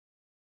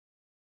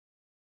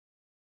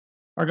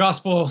Our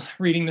gospel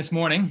reading this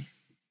morning,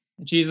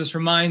 Jesus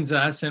reminds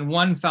us in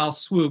one foul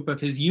swoop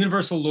of his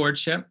universal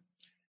lordship,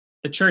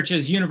 the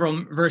church's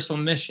universal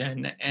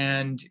mission,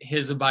 and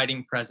his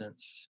abiding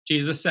presence.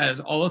 Jesus says,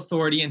 "All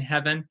authority in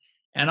heaven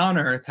and on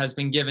earth has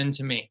been given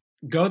to me.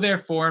 Go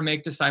therefore,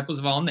 make disciples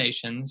of all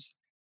nations."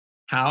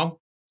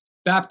 How?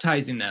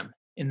 Baptizing them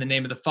in the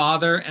name of the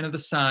Father and of the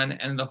Son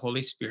and of the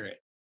Holy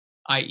Spirit,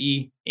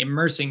 i.e.,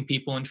 immersing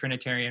people in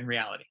Trinitarian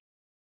reality.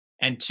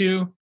 And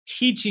two,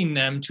 teaching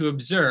them to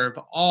observe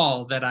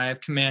all that I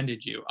have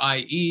commanded you,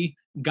 i.e.,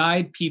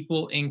 guide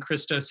people in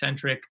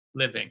Christocentric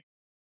living.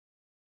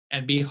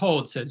 And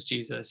behold, says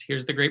Jesus,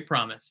 here's the great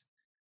promise,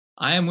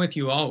 I am with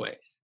you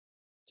always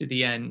to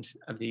the end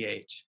of the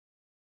age.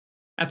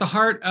 At the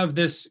heart of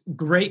this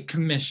great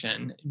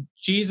commission,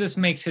 Jesus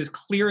makes his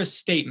clearest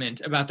statement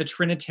about the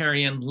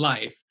Trinitarian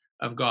life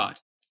of God.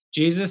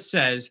 Jesus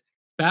says,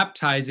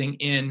 baptizing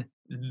in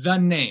the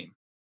name.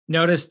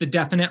 Notice the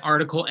definite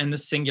article and the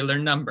singular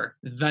number,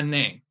 the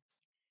name.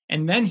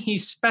 And then he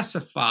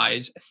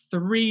specifies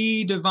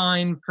three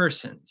divine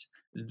persons,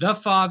 the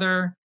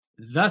Father,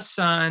 the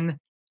Son,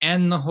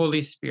 and the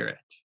Holy Spirit.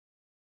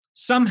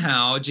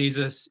 Somehow,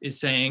 Jesus is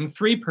saying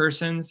three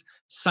persons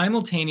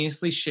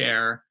simultaneously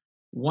share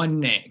one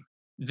name.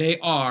 They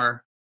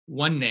are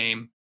one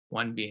name,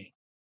 one being.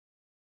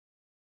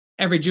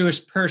 Every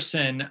Jewish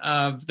person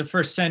of the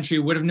first century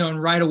would have known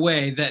right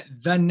away that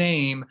the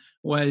name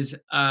was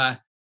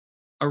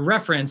a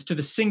reference to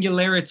the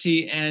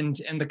singularity and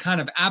the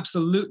kind of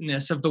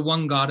absoluteness of the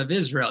one God of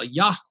Israel,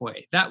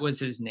 Yahweh. That was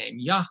his name,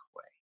 Yahweh.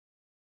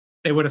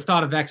 They would have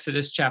thought of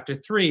Exodus chapter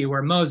 3,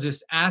 where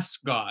Moses asks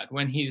God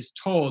when he's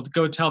told,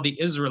 go tell the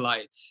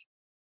Israelites,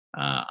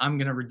 I'm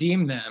going to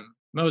redeem them.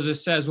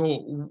 Moses says,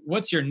 well,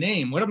 what's your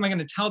name? What am I going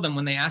to tell them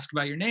when they ask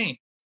about your name?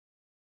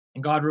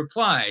 And God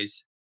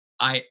replies,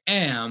 I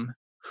am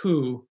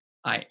who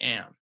I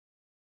am.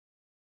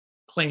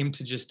 Claim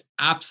to just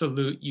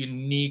absolute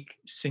unique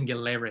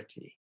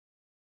singularity.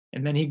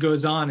 And then he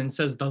goes on and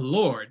says, the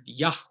Lord,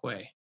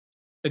 Yahweh,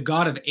 the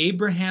God of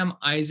Abraham,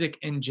 Isaac,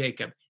 and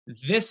Jacob.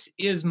 This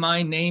is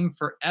my name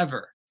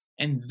forever,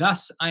 and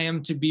thus I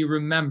am to be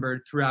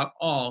remembered throughout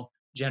all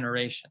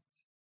generations.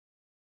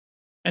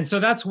 And so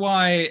that's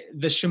why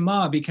the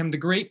Shema became the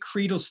great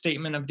creedal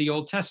statement of the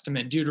Old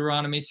Testament,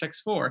 Deuteronomy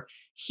 6:4.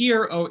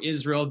 Hear, O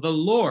Israel, the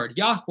Lord,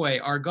 Yahweh,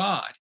 our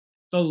God,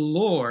 the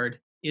Lord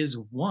is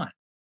one.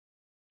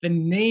 The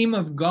name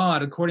of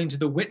God, according to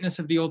the witness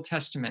of the Old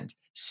Testament,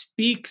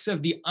 speaks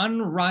of the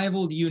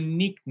unrivaled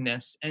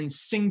uniqueness and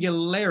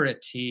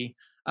singularity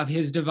of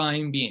his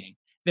divine being.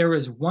 There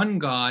is one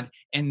God,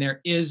 and there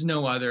is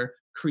no other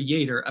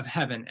creator of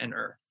heaven and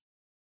earth.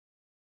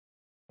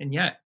 And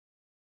yet,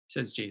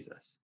 says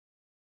Jesus,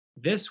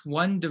 this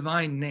one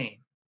divine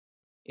name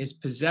is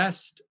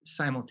possessed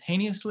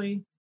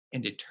simultaneously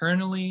and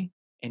eternally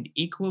and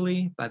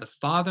equally by the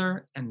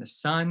Father and the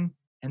Son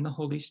and the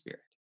Holy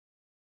Spirit.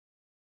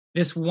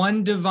 This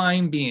one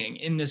divine being,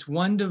 in this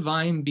one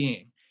divine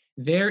being,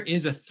 there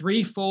is a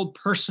threefold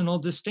personal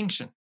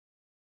distinction.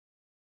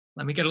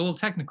 Let me get a little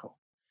technical.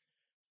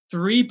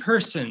 Three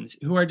persons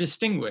who are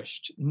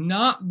distinguished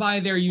not by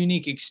their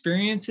unique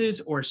experiences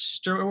or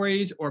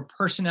stories or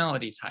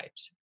personality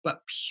types,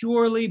 but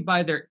purely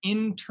by their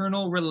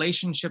internal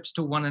relationships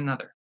to one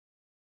another.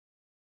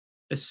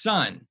 The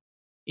Son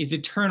is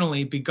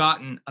eternally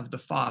begotten of the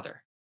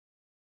Father,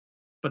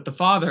 but the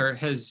Father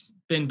has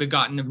been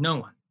begotten of no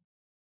one.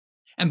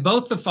 And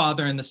both the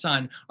Father and the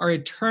Son are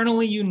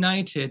eternally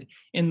united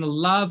in the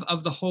love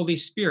of the Holy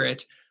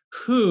Spirit,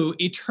 who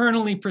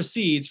eternally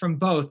proceeds from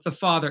both the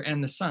Father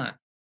and the Son.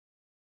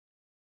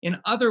 In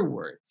other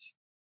words,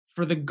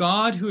 for the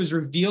God who is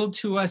revealed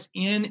to us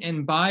in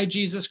and by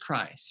Jesus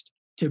Christ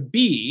to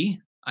be,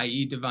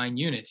 i.e., divine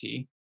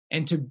unity,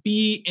 and to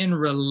be in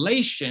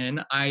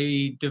relation,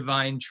 i.e.,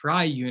 divine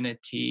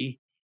triunity,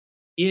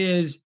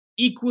 is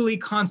equally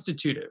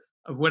constitutive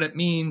of what it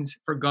means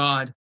for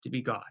God to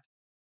be God.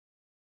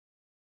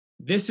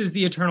 This is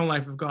the eternal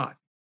life of God.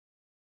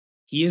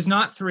 He is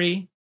not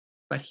three,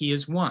 but he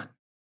is one.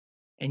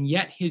 And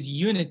yet his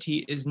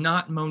unity is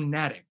not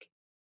monadic.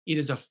 It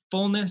is a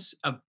fullness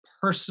of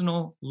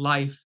personal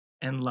life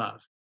and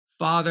love.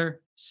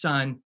 Father,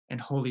 Son, and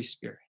Holy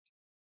Spirit.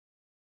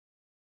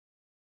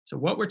 So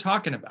what we're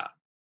talking about,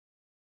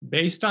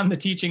 based on the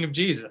teaching of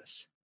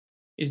Jesus,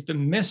 is the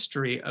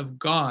mystery of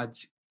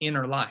God's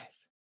inner life.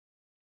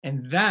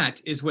 And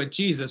that is what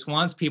Jesus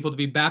wants people to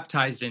be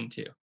baptized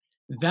into.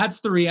 That's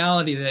the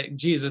reality that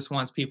Jesus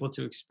wants people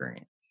to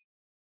experience.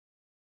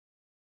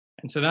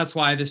 And so that's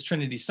why this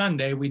Trinity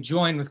Sunday, we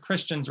join with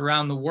Christians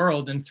around the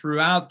world and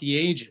throughout the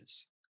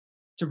ages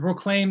to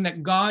proclaim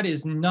that God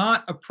is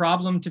not a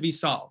problem to be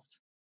solved.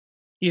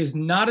 He is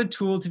not a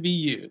tool to be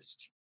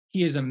used.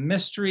 He is a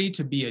mystery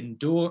to be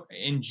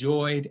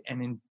enjoyed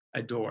and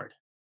adored.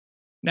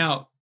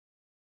 Now,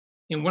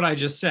 in what I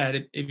just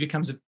said, it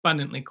becomes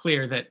abundantly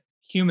clear that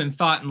human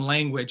thought and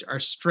language are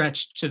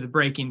stretched to the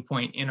breaking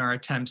point in our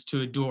attempts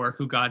to adore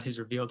who God has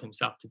revealed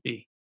himself to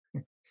be.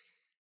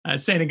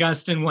 St.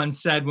 Augustine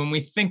once said, when we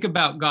think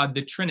about God,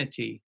 the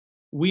Trinity,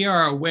 we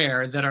are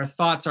aware that our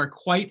thoughts are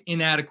quite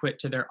inadequate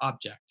to their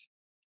object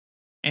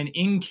and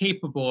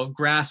incapable of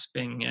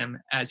grasping him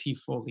as he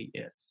fully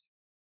is.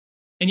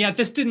 And yet,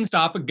 this didn't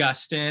stop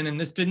Augustine, and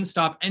this didn't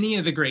stop any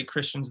of the great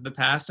Christians of the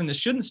past, and this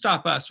shouldn't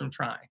stop us from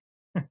trying.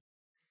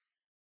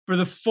 For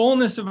the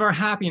fullness of our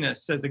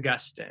happiness, says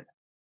Augustine,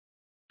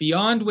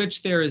 beyond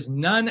which there is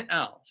none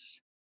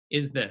else,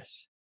 is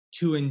this: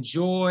 to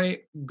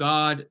enjoy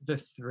God the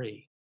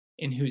Three,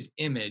 in whose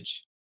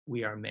image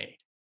we are made.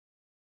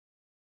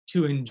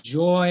 To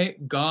enjoy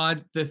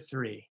God the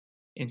Three,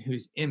 in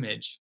whose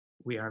image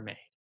we are made.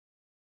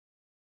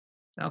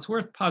 Now, it's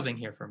worth pausing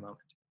here for a moment.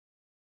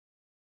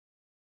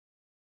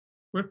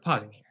 Worth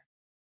pausing here.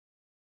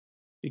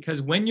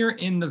 Because when you're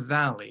in the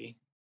valley,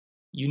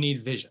 you need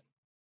vision.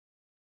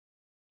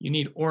 You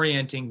need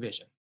orienting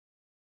vision.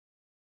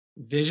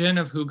 Vision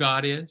of who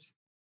God is,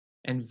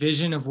 and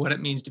vision of what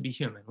it means to be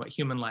human, what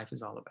human life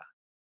is all about.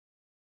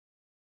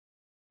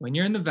 When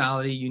you're in the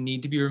valley, you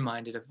need to be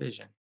reminded of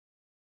vision.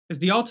 Because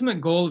the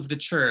ultimate goal of the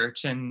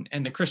church and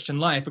the Christian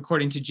life,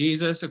 according to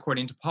Jesus,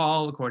 according to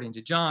Paul, according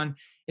to John,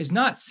 is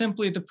not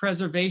simply the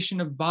preservation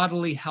of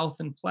bodily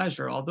health and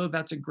pleasure, although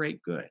that's a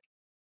great good.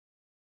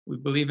 We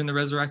believe in the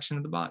resurrection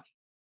of the body.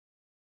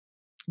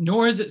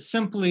 Nor is it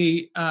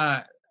simply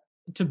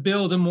to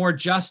build a more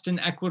just and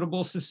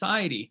equitable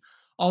society,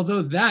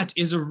 although that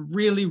is a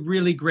really,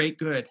 really great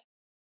good.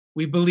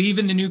 We believe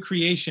in the new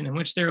creation in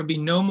which there will be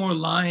no more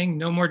lying,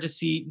 no more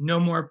deceit, no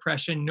more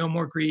oppression, no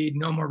more greed,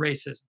 no more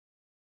racism.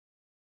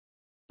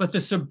 But the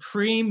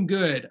supreme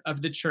good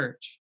of the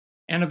church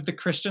and of the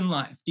Christian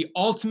life, the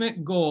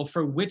ultimate goal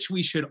for which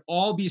we should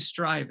all be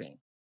striving,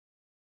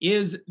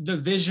 is the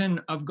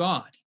vision of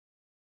God,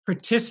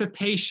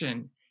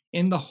 participation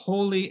in the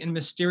holy and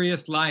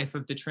mysterious life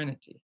of the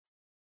Trinity.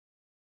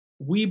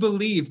 We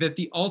believe that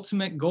the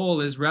ultimate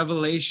goal, as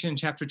Revelation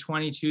chapter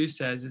 22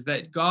 says, is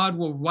that God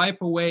will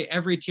wipe away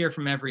every tear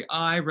from every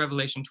eye,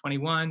 Revelation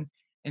 21,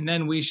 and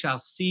then we shall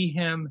see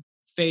him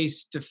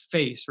face to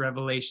face,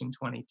 Revelation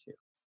 22.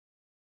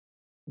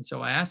 And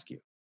so I ask you,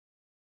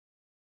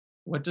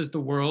 what does the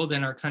world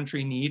and our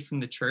country need from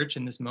the church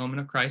in this moment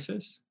of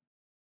crisis?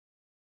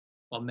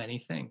 Well, many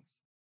things.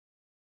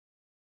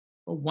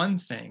 But one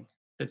thing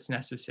that's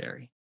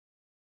necessary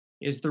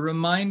is the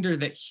reminder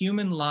that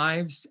human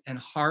lives and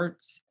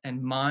hearts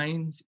and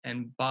minds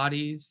and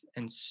bodies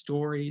and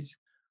stories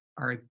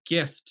are a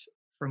gift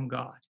from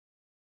God,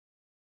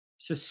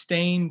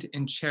 sustained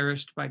and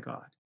cherished by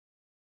God,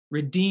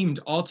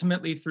 redeemed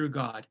ultimately through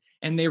God,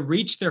 and they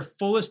reach their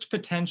fullest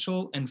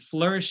potential and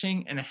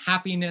flourishing and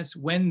happiness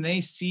when they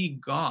see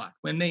God,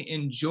 when they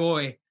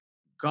enjoy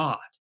God.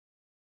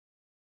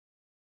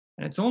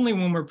 And it's only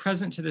when we're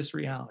present to this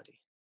reality,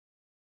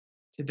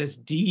 to this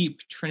deep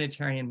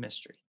Trinitarian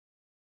mystery,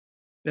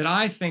 that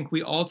I think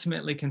we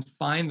ultimately can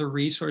find the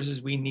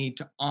resources we need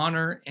to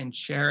honor and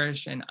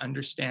cherish and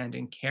understand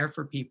and care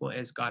for people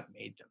as God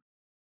made them.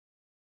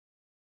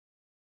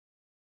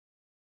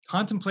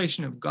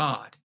 Contemplation of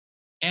God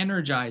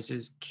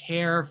energizes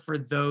care for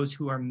those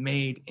who are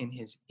made in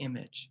his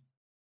image.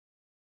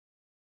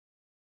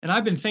 And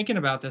I've been thinking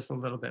about this a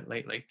little bit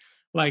lately.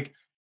 Like,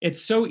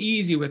 it's so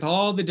easy with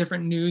all the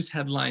different news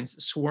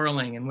headlines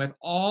swirling and with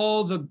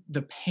all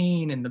the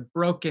pain and the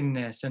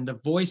brokenness and the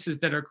voices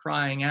that are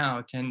crying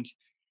out and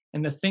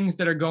the things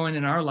that are going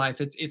in our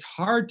life. It's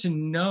hard to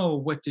know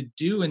what to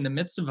do in the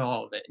midst of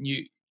all of it. And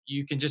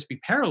you can just be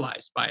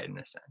paralyzed by it in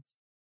a sense.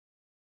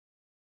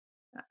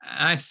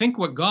 I think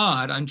what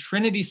God on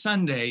Trinity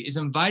Sunday is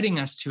inviting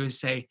us to is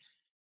say,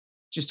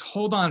 just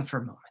hold on for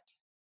a moment.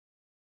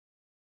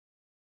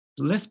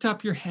 Lift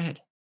up your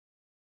head.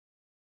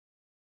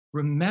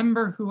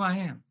 Remember who I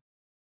am,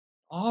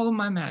 all of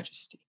my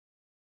majesty.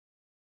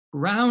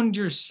 Ground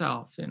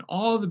yourself in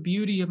all the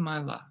beauty of my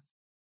love.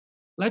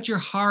 Let your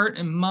heart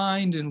and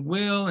mind and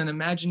will and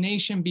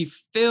imagination be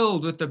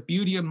filled with the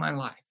beauty of my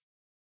life.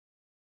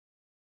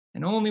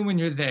 And only when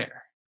you're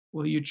there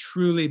will you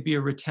truly be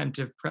a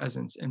retentive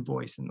presence and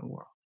voice in the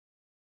world.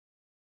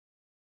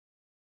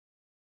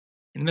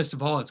 In the midst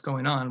of all that's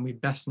going on, we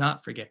best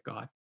not forget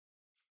God.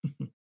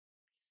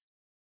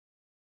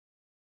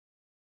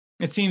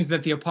 It seems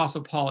that the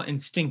Apostle Paul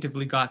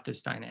instinctively got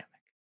this dynamic,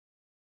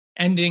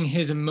 ending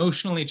his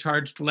emotionally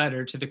charged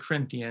letter to the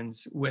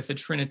Corinthians with a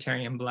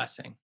Trinitarian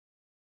blessing.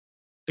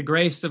 The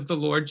grace of the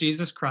Lord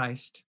Jesus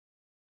Christ,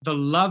 the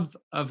love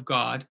of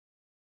God,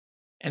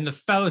 and the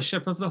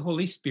fellowship of the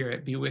Holy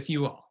Spirit be with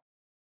you all.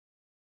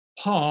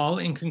 Paul,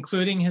 in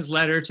concluding his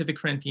letter to the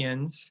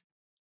Corinthians,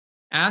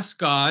 asked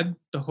God,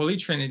 the Holy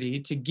Trinity,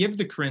 to give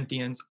the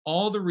Corinthians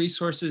all the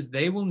resources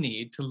they will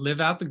need to live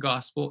out the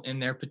gospel in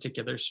their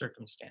particular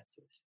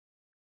circumstances.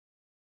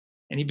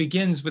 And he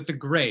begins with the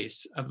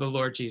grace of the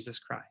Lord Jesus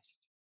Christ.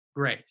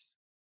 Grace.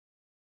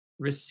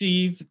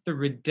 Receive the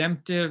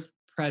redemptive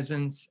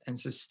presence and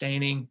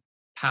sustaining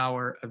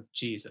power of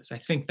Jesus. I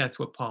think that's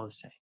what Paul is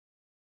saying.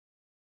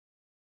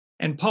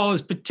 And Paul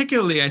is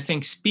particularly, I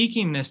think,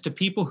 speaking this to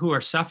people who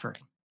are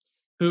suffering,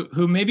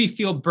 who maybe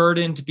feel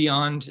burdened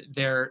beyond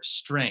their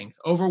strength,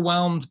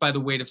 overwhelmed by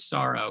the weight of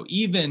sorrow,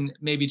 even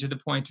maybe to the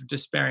point of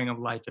despairing of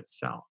life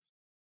itself.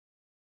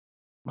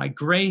 My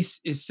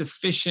grace is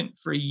sufficient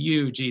for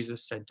you,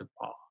 Jesus said to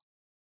Paul,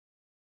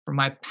 for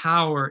my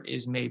power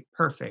is made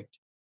perfect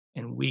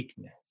in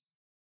weakness.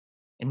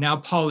 And now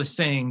Paul is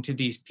saying to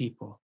these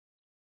people,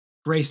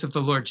 grace of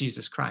the Lord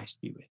Jesus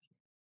Christ be with you.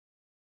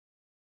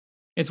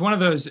 It's one of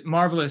those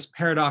marvelous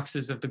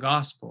paradoxes of the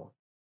gospel.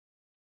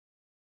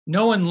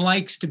 No one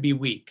likes to be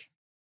weak.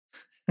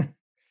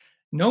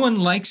 No one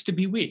likes to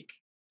be weak,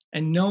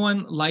 and no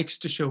one likes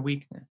to show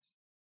weakness.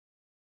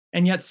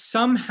 And yet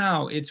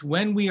somehow it's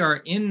when we are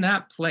in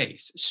that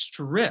place,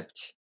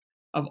 stripped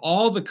of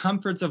all the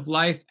comforts of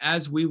life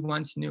as we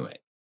once knew it,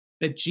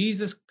 that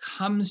Jesus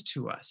comes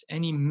to us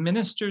and he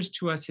ministers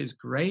to us his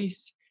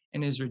grace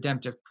and his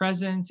redemptive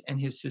presence and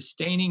his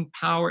sustaining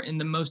power in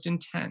the most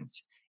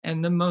intense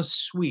and the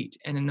most sweet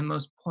and in the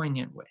most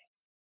poignant ways.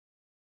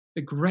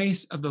 The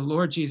grace of the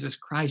Lord Jesus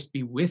Christ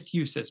be with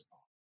you, says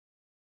Paul.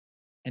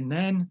 And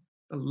then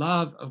the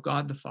love of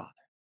God the Father.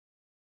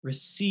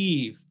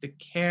 Receive the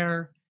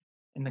care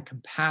and the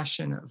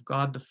compassion of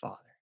God the Father,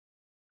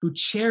 who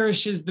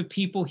cherishes the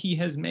people he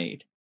has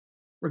made,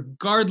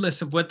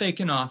 regardless of what they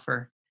can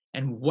offer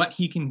and what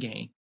he can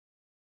gain.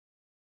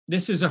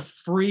 This is a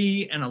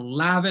free and a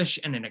lavish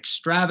and an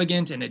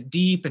extravagant and a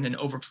deep and an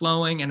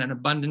overflowing and an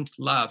abundant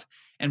love.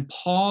 And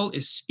Paul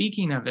is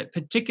speaking of it,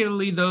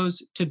 particularly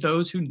to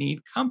those who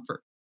need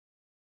comfort.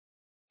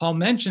 Paul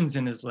mentions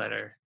in his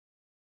letter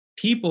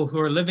people who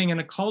are living in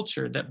a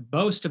culture that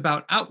boast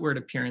about outward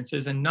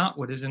appearances and not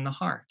what is in the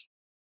heart.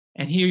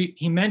 And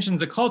he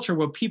mentions a culture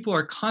where people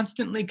are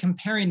constantly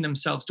comparing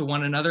themselves to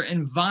one another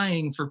and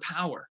vying for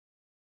power.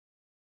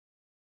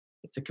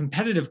 It's a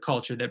competitive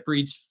culture that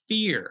breeds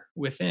fear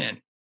within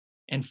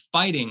and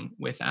fighting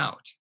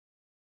without.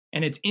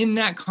 And it's in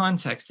that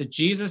context that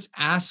Jesus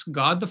asks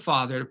God the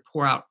Father to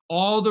pour out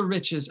all the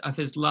riches of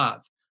his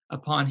love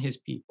upon his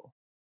people.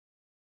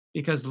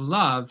 Because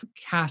love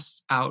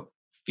casts out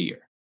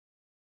fear.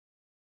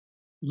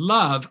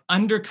 Love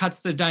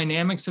undercuts the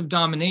dynamics of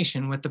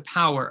domination with the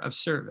power of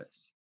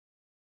service.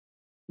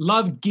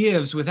 Love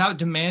gives without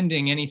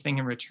demanding anything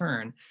in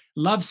return.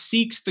 Love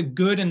seeks the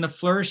good and the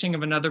flourishing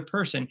of another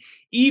person,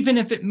 even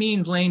if it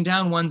means laying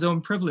down one's own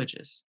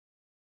privileges.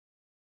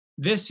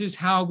 This is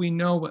how we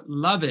know what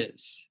love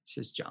is,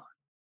 says John,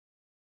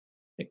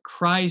 that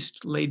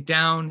Christ laid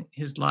down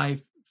his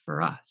life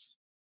for us,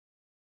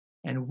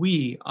 and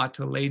we ought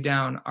to lay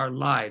down our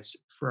lives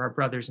for our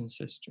brothers and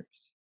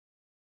sisters.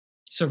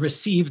 So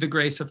receive the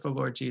grace of the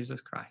Lord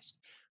Jesus Christ.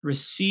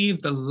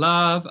 Receive the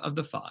love of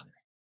the Father,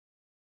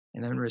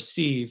 and then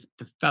receive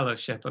the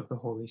fellowship of the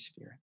Holy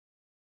Spirit.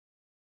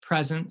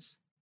 Presence,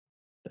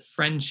 the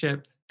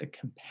friendship, the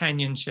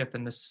companionship,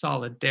 and the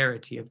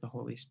solidarity of the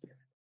Holy Spirit.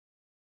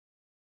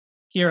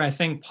 Here, I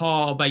think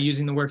Paul, by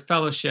using the word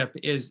fellowship,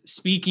 is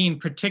speaking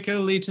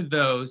particularly to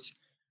those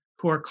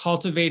who are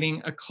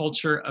cultivating a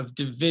culture of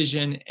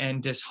division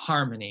and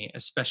disharmony,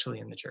 especially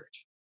in the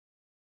church.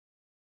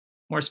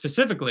 More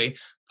specifically,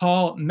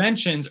 Paul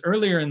mentions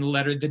earlier in the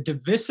letter the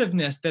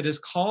divisiveness that is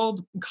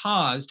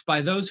caused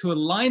by those who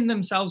align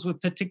themselves with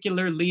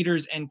particular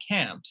leaders and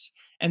camps,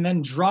 and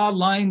then draw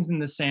lines in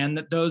the sand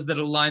that those that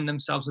align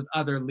themselves with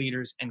other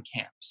leaders and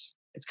camps.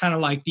 It's kind of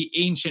like the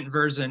ancient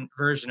version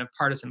of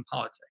partisan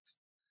politics.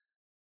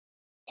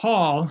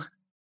 Paul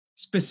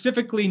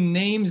specifically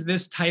names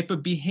this type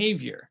of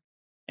behavior,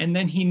 and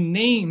then he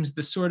names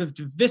the sort of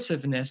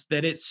divisiveness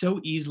that it so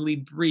easily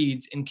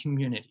breeds in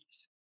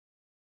communities.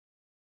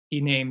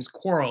 He names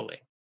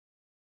quarreling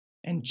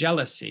and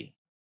jealousy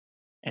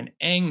and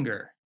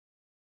anger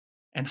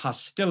and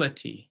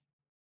hostility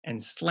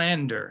and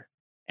slander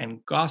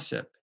and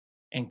gossip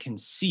and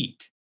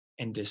conceit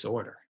and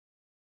disorder.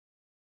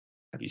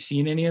 Have you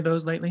seen any of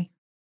those lately?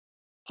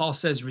 Paul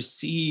says,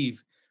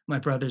 receive, my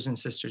brothers and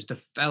sisters, the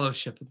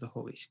fellowship of the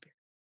Holy Spirit.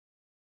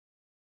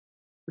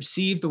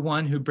 Receive the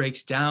one who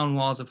breaks down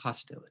walls of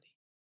hostility,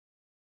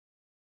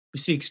 who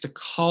seeks to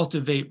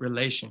cultivate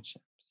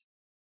relationships.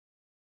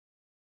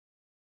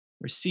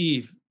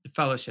 Receive the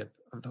fellowship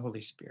of the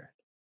Holy Spirit.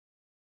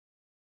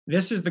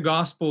 This is the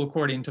gospel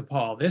according to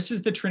Paul. This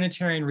is the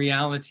Trinitarian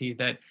reality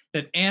that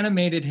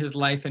animated his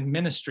life and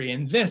ministry.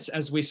 And this,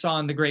 as we saw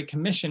in the Great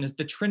Commission, is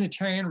the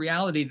Trinitarian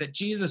reality that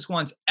Jesus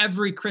wants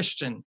every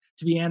Christian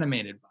to be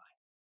animated by.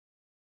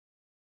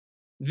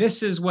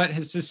 This is what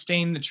has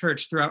sustained the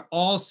church throughout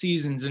all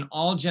seasons and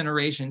all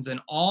generations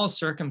and all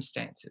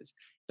circumstances.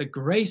 The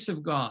grace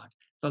of God,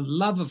 the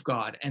love of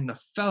God, and the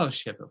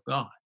fellowship of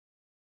God.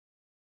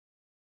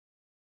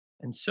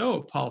 And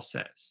so, Paul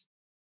says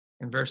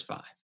in verse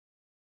 5,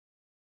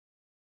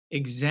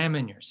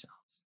 examine yourselves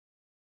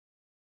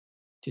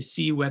to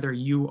see whether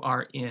you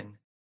are in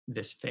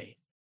this faith.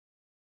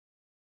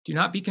 Do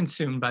not be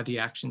consumed by the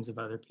actions of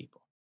other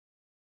people,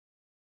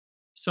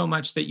 so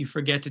much that you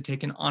forget to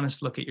take an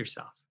honest look at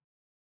yourself,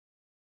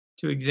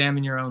 to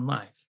examine your own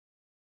life.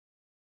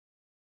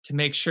 to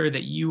make sure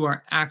that you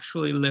are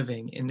actually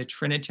living in the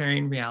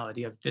Trinitarian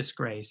reality of this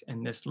grace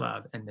and this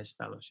love and this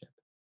fellowship.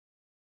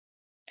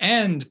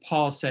 And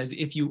Paul says,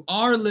 if you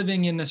are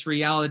living in this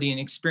reality and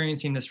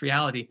experiencing this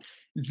reality,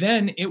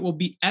 then it will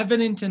be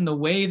evident in the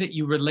way that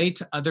you relate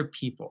to other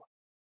people.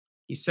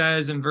 He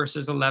says in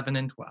verses 11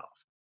 and 12,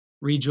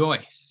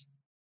 rejoice,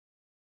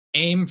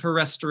 aim for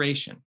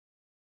restoration,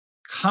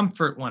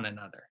 comfort one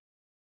another,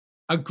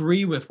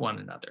 agree with one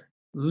another,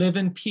 live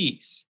in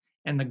peace,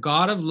 and the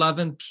God of love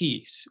and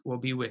peace will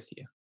be with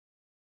you.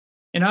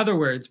 In other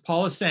words,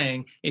 Paul is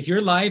saying, if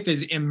your life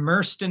is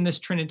immersed in this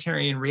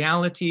Trinitarian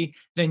reality,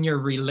 then your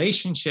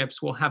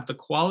relationships will have the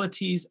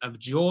qualities of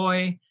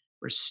joy,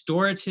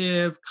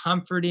 restorative,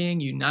 comforting,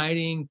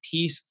 uniting,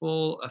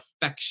 peaceful,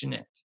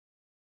 affectionate.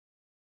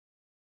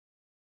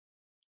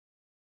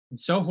 And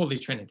so, Holy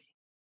Trinity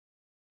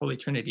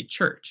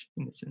Church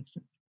in this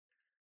instance,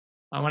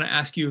 I want to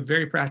ask you a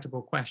very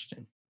practical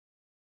question.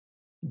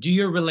 Do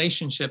your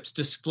relationships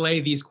display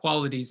these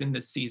qualities in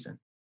this season?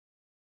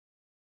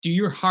 Do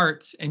your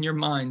hearts and your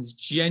minds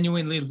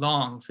genuinely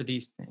long for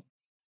these things?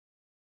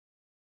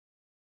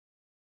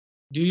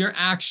 Do your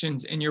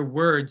actions and your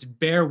words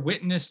bear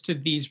witness to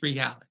these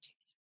realities?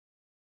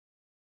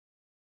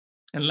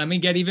 And let me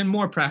get even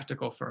more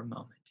practical for a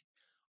moment.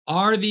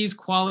 Are these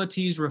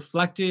qualities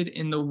reflected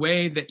in the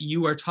way that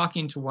you are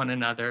talking to one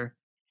another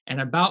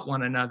and about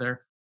one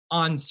another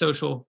on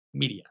social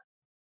media?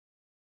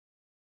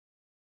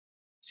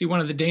 See, one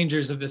of the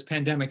dangers of this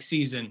pandemic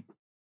season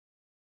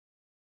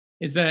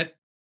is that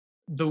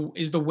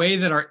the way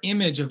that our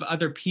image of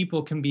other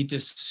people can be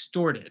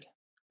distorted.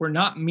 We're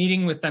not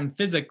meeting with them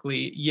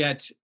physically,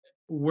 yet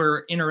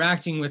we're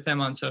interacting with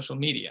them on social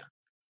media.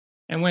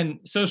 And when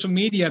social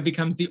media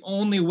becomes the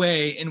only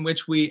way in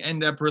which we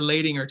end up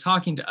relating or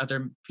talking to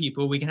other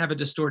people, we can have a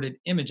distorted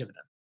image of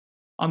them.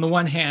 On the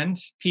one hand,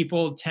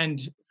 people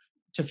tend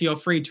to feel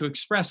free to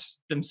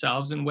express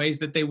themselves in ways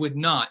that they would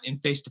not in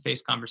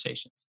face-to-face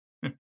conversations.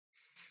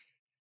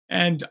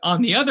 And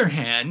on the other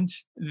hand,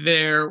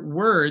 their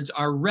words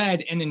are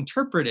read and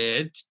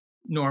interpreted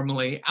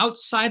normally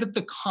outside of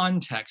the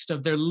context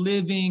of their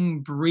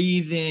living,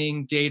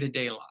 breathing,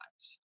 day-to-day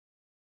lives.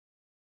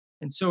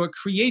 And so it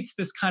creates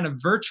this kind of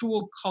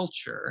virtual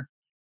culture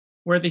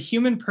where the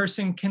human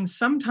person can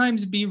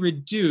sometimes be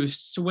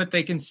reduced to what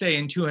they can say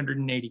in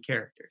 280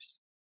 characters.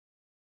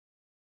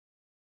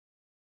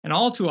 And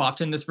all too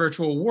often, this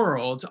virtual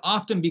world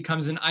often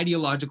becomes an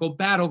ideological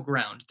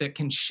battleground that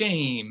can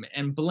shame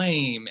and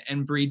blame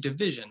and breed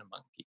division among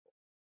people.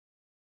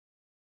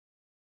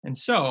 And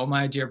so,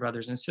 my dear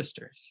brothers and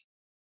sisters,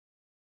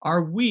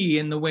 are we,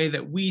 in the way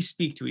that we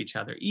speak to each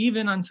other,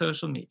 even on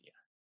social media,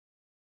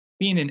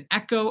 being an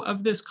echo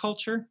of this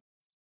culture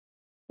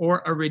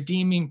or a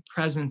redeeming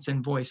presence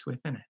and voice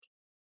within it?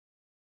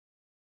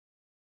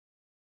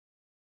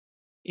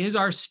 Is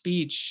our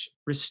speech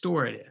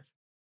restorative,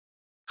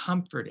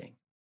 comforting,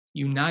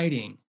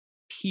 uniting,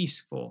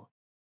 peaceful,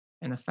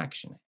 and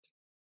affectionate?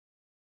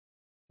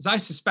 Because I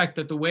suspect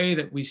that the way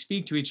that we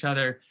speak to each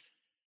other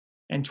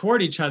and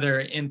toward each other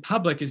in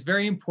public is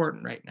very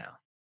important right now.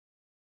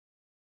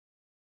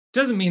 It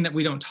doesn't mean that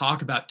we don't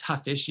talk about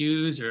tough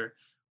issues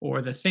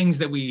or the things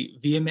that we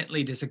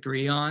vehemently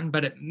disagree on,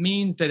 but it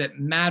means that it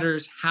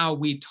matters how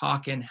we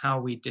talk and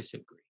how we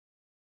disagree.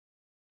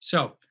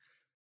 So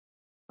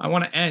I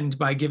want to end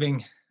by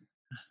giving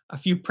a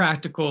few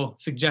practical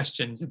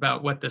suggestions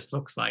about what this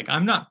looks like.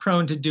 I'm not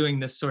prone to doing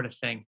this sort of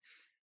thing,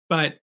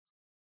 but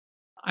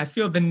I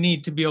feel the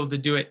need to be able to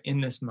do it in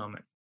this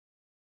moment.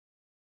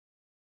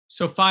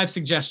 So 5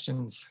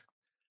 suggestions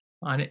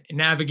on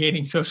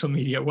navigating social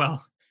media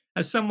well.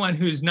 As someone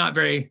who's not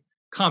very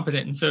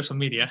competent in social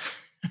media,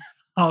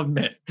 I'll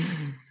admit.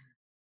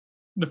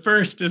 The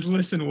first is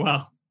listen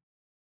well.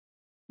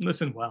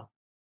 Listen well.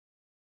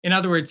 In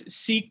other words,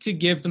 seek to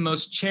give the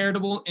most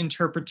charitable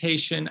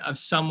interpretation of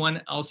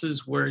someone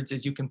else's words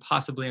as you can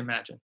possibly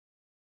imagine.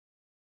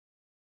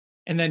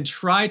 And then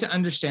try to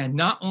understand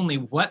not only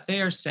what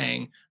they are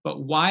saying,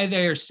 but why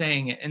they are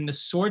saying it and the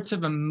sorts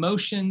of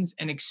emotions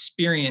and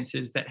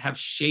experiences that have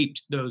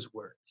shaped those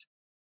words.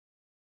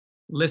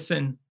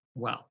 Listen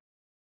well.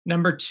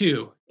 Number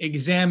 2,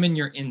 examine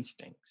your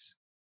instincts.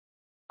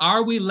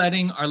 Are we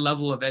letting our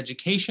level of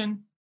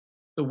education,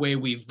 the way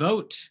we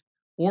vote,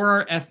 or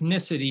our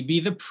ethnicity be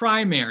the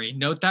primary,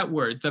 note that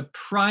word, the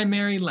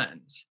primary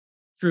lens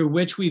through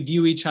which we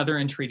view each other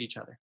and treat each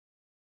other?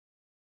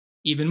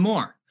 Even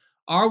more,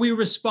 are we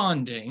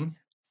responding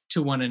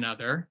to one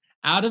another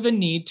out of a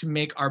need to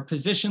make our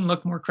position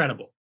look more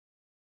credible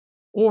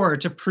or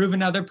to prove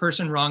another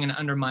person wrong and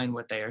undermine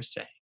what they are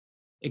saying?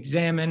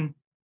 Examine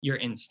your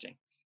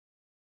instincts.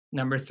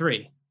 Number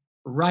 3,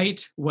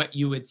 write what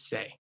you would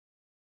say.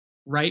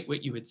 Write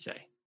what you would say.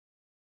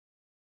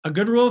 A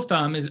good rule of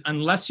thumb is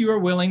unless you are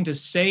willing to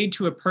say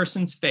to a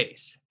person's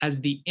face, as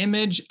the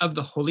image of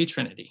the Holy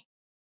Trinity,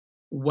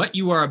 what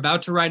you are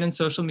about to write on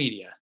social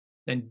media,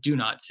 then do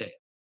not say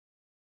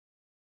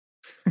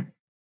it.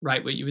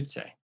 Write what you would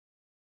say.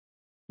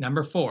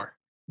 Number 4,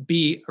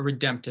 be a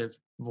redemptive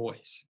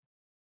voice.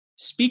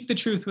 Speak the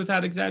truth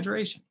without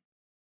exaggeration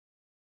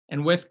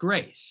and with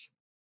grace,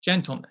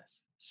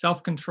 gentleness,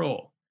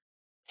 self-control,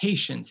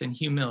 patience, and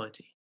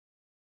humility.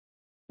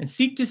 And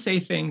seek to say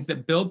things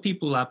that build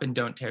people up and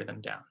don't tear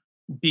them down.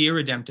 Be a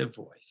redemptive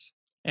voice.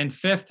 And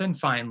fifth and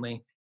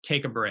finally,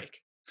 take a break.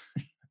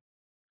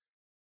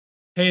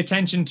 Pay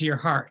attention to your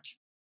heart.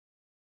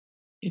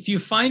 If you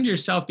find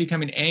yourself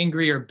becoming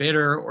angry or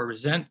bitter or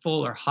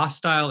resentful or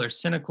hostile or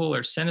cynical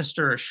or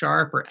sinister or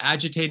sharp or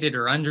agitated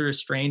or under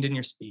restrained in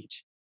your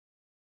speech,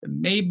 then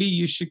maybe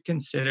you should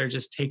consider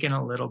just taking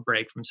a little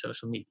break from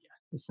social media.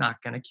 It's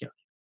not going to kill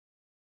you.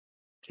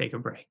 Take a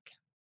break.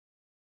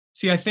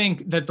 See, I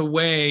think that the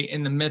way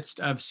in the midst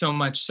of so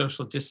much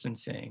social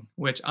distancing,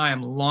 which I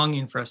am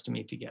longing for us to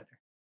meet together,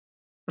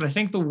 but I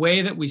think the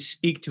way that we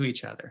speak to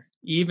each other,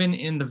 even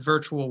in the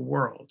virtual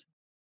world,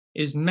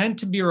 is meant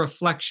to be a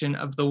reflection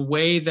of the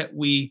way that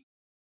we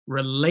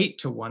relate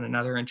to one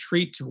another and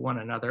treat to one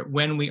another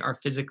when we are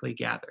physically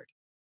gathered.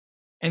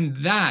 And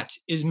that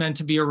is meant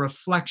to be a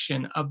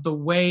reflection of the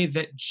way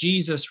that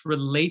Jesus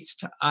relates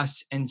to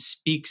us and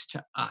speaks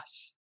to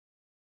us.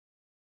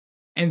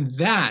 And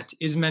that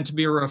is meant to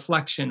be a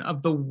reflection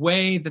of the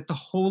way that the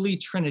Holy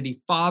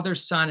Trinity, Father,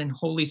 Son, and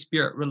Holy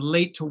Spirit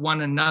relate to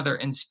one another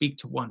and speak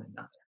to one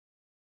another.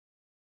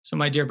 So,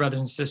 my dear brothers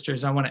and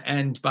sisters, I want to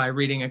end by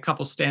reading a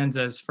couple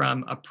stanzas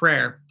from a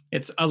prayer.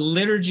 It's a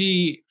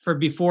liturgy for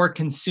before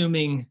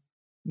consuming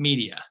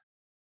media,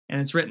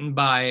 and it's written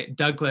by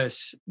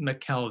Douglas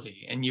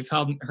McKelvey. And you've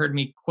heard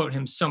me quote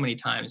him so many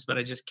times, but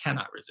I just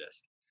cannot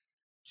resist.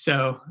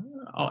 So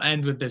I'll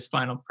end with this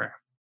final prayer.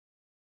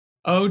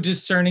 O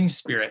discerning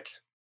Spirit,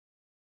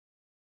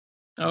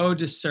 O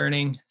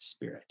discerning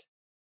Spirit,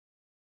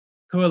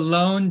 who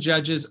alone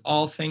judges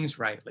all things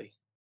rightly,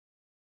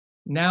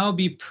 now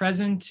be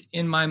present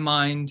in my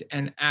mind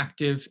and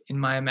active in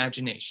my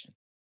imagination,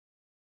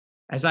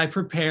 as I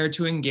prepare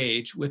to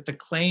engage with the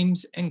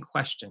claims and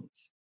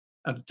questions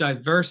of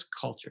diverse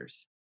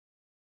cultures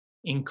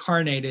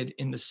incarnated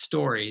in the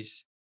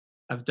stories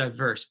of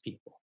diverse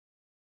people.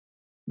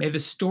 May the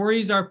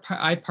stories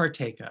I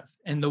partake of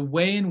and the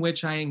way in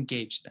which I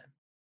engage them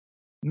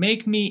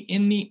make me,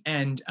 in the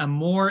end, a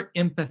more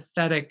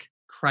empathetic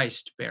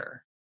Christ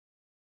bearer,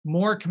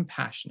 more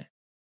compassionate,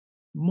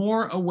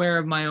 more aware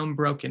of my own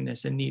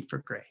brokenness and need for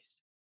grace,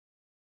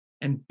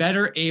 and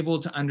better able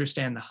to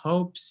understand the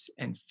hopes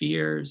and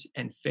fears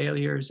and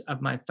failures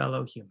of my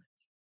fellow humans,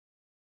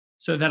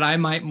 so that I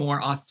might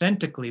more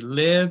authentically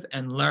live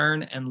and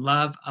learn and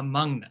love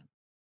among them,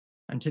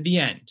 unto the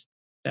end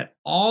that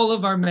all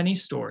of our many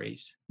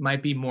stories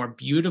might be more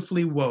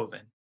beautifully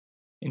woven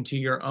into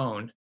your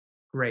own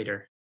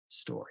greater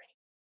story.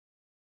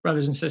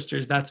 Brothers and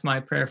sisters, that's my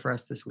prayer for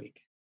us this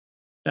week,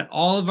 that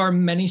all of our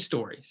many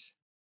stories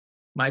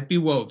might be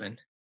woven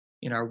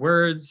in our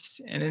words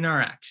and in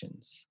our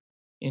actions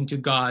into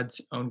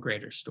God's own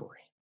greater story.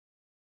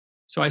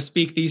 So I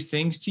speak these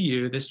things to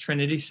you this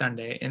Trinity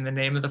Sunday in the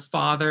name of the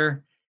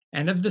Father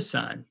and of the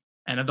Son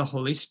and of the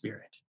Holy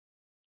Spirit.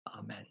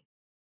 Amen.